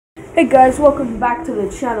Hey guys, welcome back to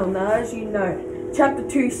the channel. Now, as you know, Chapter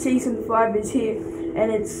 2 Season 5 is here,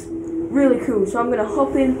 and it's really cool. So I'm going to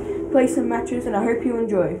hop in, play some matches, and I hope you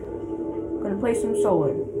enjoy. I'm going to play some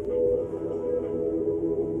solo.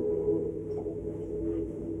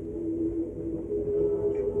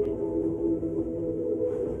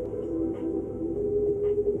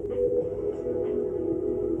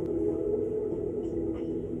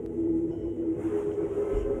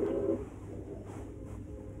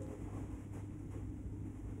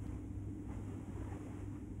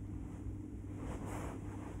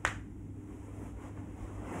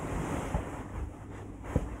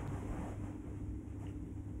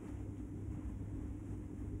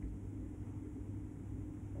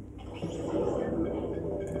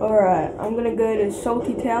 Alright, I'm going to go to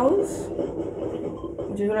Salty Towers,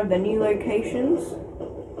 which is one of the new locations.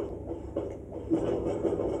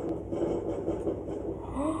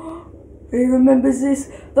 Who remembers this?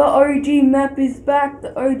 The OG map is back.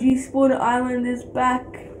 The OG Spawn Island is back.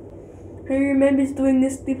 Who remembers doing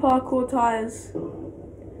this? The parkour tires.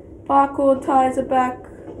 Parkour tires are back.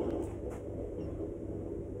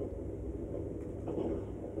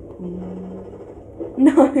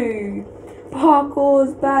 No.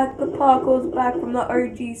 Parkour's back. The parkour's back from the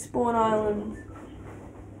OG Spawn Island.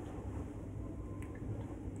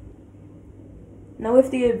 Now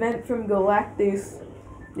with the event from Galactus,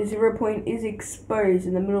 the 0 point is exposed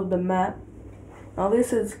in the middle of the map. Now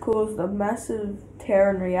this has caused a massive tear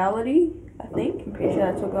in reality, I think. I'm pretty sure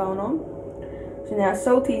that's what's going on. So now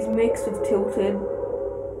Salty's mixed with Tilted.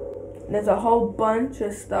 And there's a whole bunch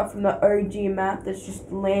of stuff from the OG map that's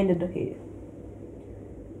just landed here.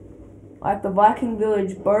 Like the Viking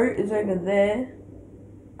Village boat is over there.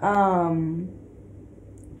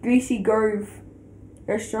 Greasy Grove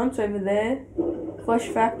restaurant's over there. Flesh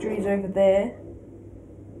Factory's over there.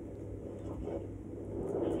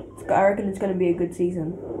 I reckon it's going to be a good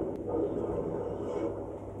season.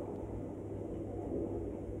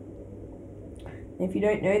 If you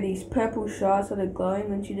don't know, these purple shards that are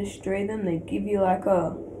glowing, once you destroy them, they give you like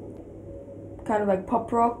a kind of like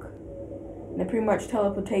pop rock. And they're pretty much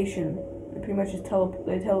teleportation. They pretty much just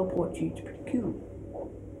they teleport you. It's pretty cool.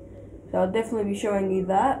 So I'll definitely be showing you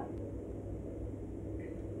that.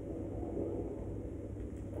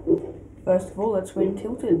 First of all, let's win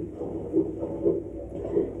Tilted.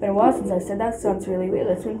 Been a while since I said that. Sounds really weird.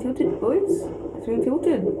 Let's win Tilted, boys. Let's win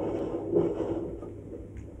Tilted.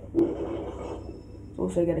 Let's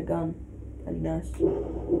also get a gun. That'd be nice.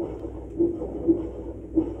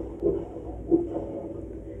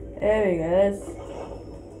 There we go.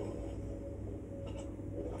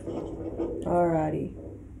 Alrighty.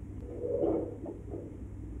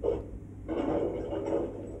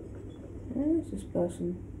 Where's this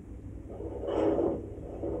person?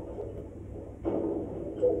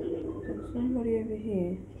 There's somebody over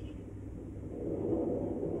here.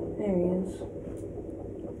 There he is.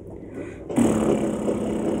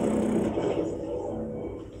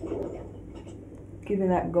 Give me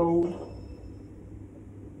that gold.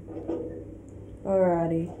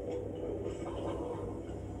 Alrighty.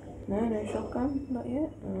 No shotgun? Not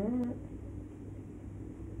yet? Alright.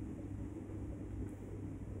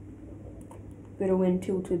 Better win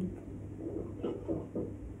Tilted.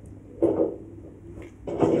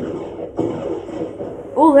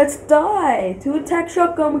 Oh, let's die! To attack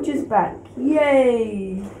shotgun, which is back.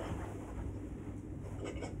 Yay!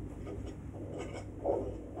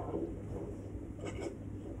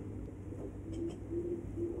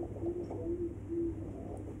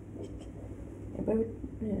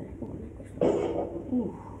 Yeah.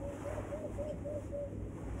 Ooh.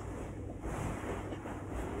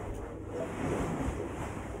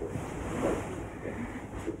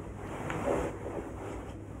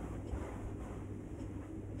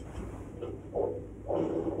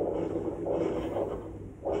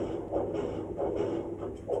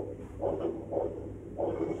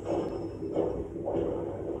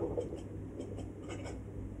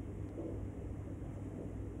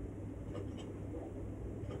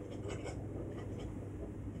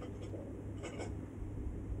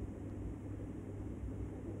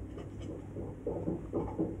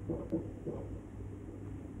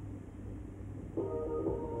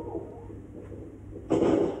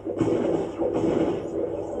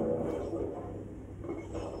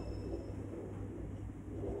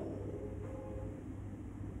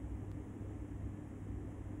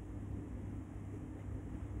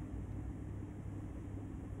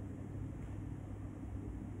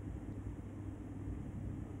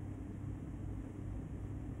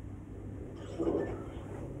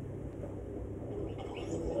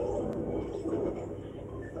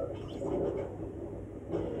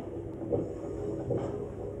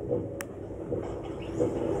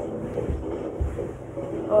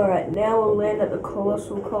 now we'll land at the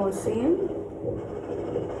Colossal Coliseum.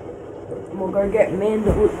 And we'll go get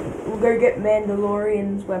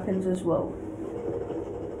Mandalorian's weapons as well.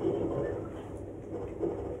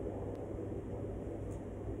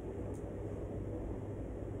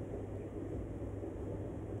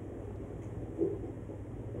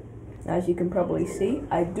 As you can probably see,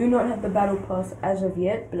 I do not have the battle pass as of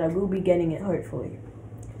yet, but I will be getting it hopefully.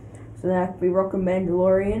 So then I can be rocking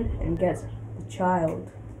Mandalorian and get the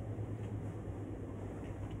child.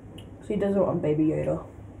 So he doesn't want Baby Yoda.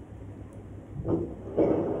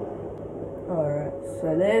 Alright,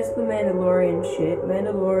 so there's the Mandalorian shit.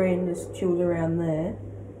 Mandalorian just chills around there.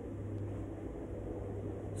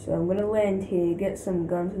 So I'm gonna land here, get some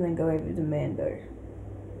guns, and then go over to Mando.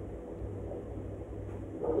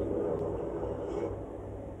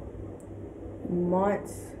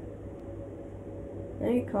 No,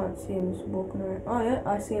 you can't see him just walking around. Oh yeah,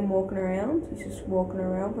 I see him walking around. He's just walking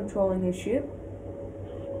around patrolling his ship.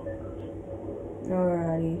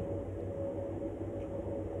 Alrighty.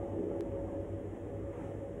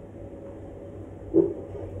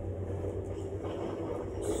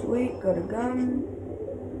 Sweet, got a gun.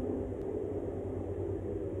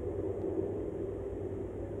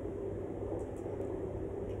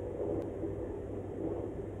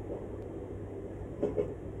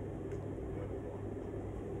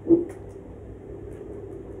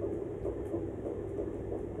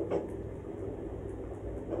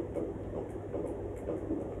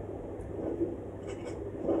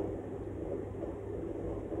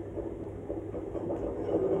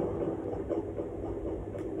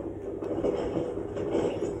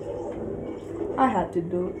 I had to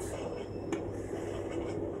do it.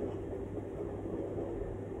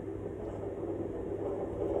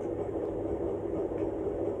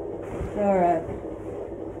 Alright.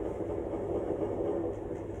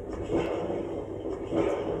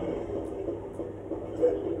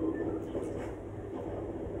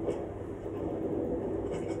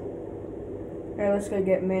 Alright, let's go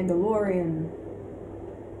get Mandalorian.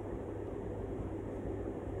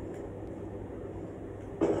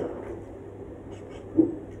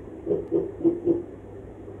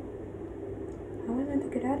 How am I meant to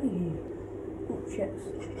get out of here? Oh, shit.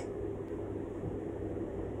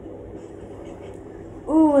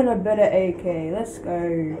 Oh, and a better AK. Let's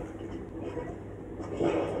go.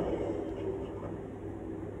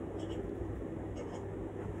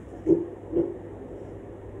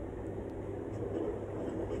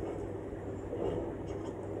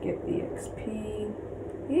 Get the XP.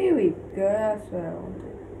 Here we go. That's what I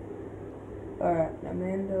wanted. Alright, now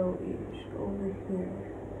Mando is over here.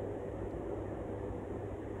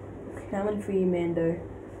 Coming for you, Mando.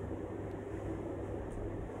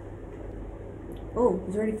 Oh,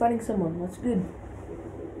 he's already fighting someone. That's good.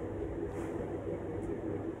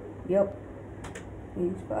 Yep.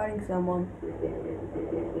 He's fighting someone.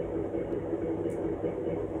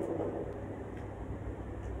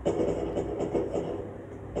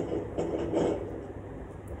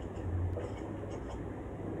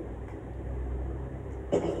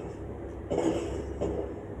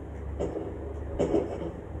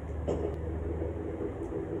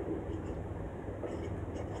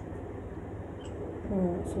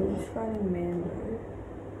 Alright, so he's fighting Mando.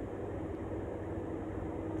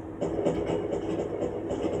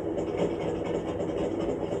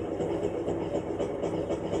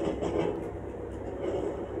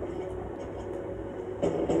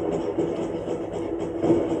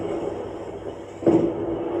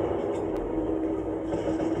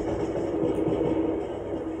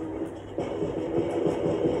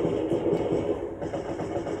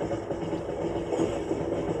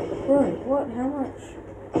 Right, what? How much?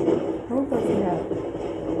 How much does he have?